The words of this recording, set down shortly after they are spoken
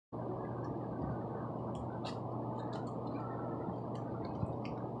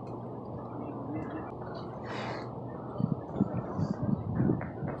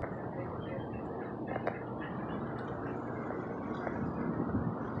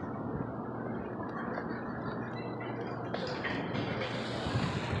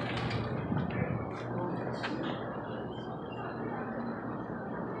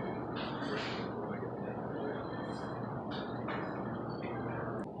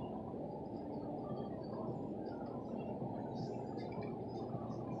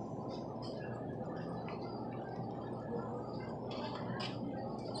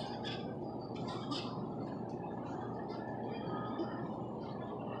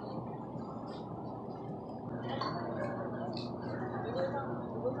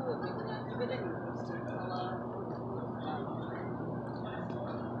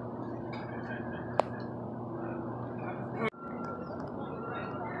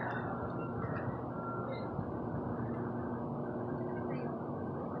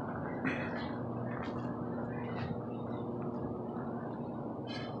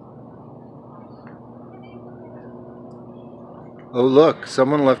Oh look,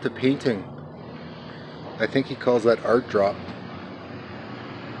 someone left a painting. I think he calls that art drop.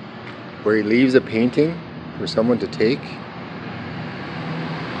 Where he leaves a painting for someone to take.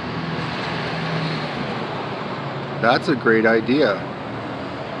 That's a great idea.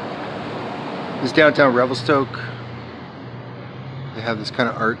 This is downtown Revelstoke. They have this kind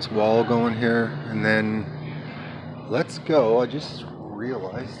of arts wall going here, and then let's go. I just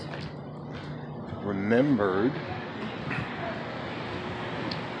remembered.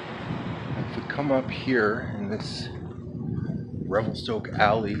 If we come up here in this Revelstoke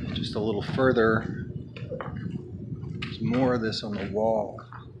alley, just a little further, there's more of this on the wall.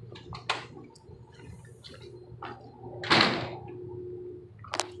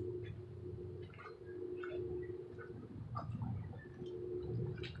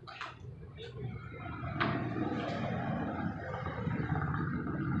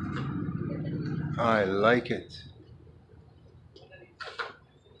 I like it.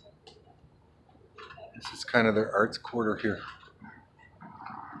 This is kind of their arts quarter here.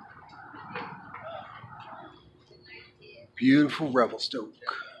 Beautiful Revelstoke.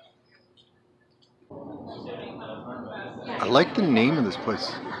 I like the name of this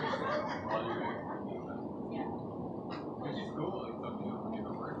place.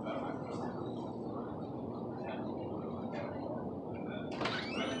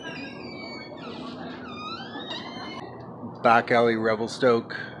 Back alley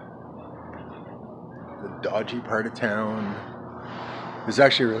Revelstoke. The dodgy part of town. There's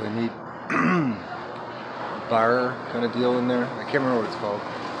actually a really neat bar kind of deal in there. I can't remember what it's called.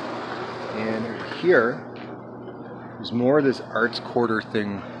 And here, there's more of this arts quarter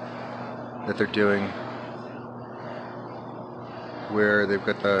thing that they're doing, where they've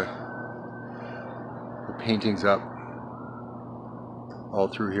got the paintings up all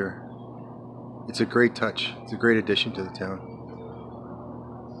through here. It's a great touch. It's a great addition to the town.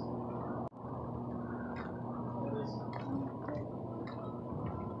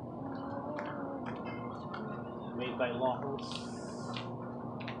 Made by locals.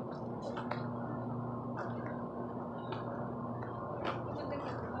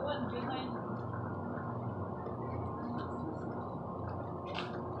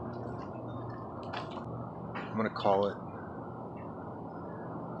 I'm gonna call it.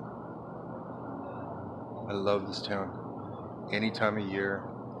 I love this town. Any time of year,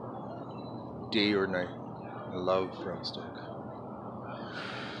 day or night. I love Revelstoke.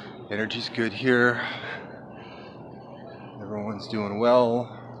 Energy's good here. Everyone's doing well.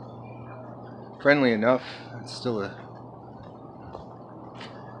 Friendly enough. It's still a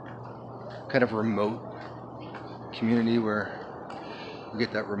kind of remote community where you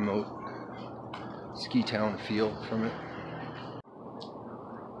get that remote ski town feel from it.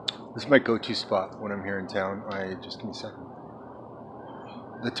 This is my go-to spot when I'm here in town. Just give me a second.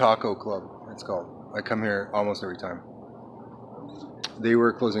 The Taco Club, it's called. I come here almost every time. They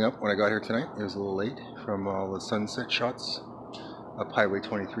were closing up when I got here tonight. It was a little late from all the sunset shots up Highway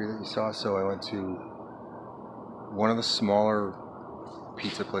 23 that you saw, so I went to one of the smaller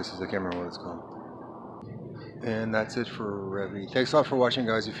pizza places. I can't remember what it's called. And that's it for Revi. Thanks a lot for watching,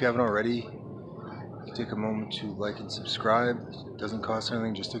 guys. If you haven't already, take a moment to like and subscribe. It doesn't cost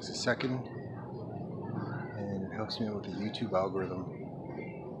anything, just takes a second, and it helps me out with the YouTube algorithm.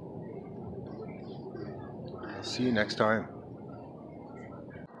 I'll see you next time.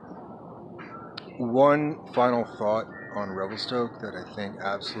 One final thought on Revelstoke that I think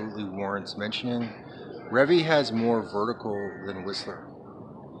absolutely warrants mentioning. Revi has more vertical than Whistler.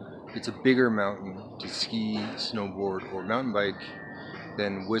 It's a bigger mountain to ski, snowboard, or mountain bike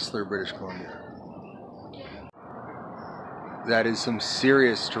than Whistler, British Columbia. That is some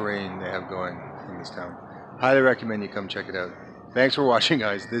serious terrain they have going in this town. Highly recommend you come check it out. Thanks for watching,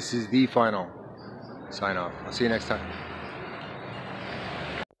 guys. This is the final sign off. I'll see you next time.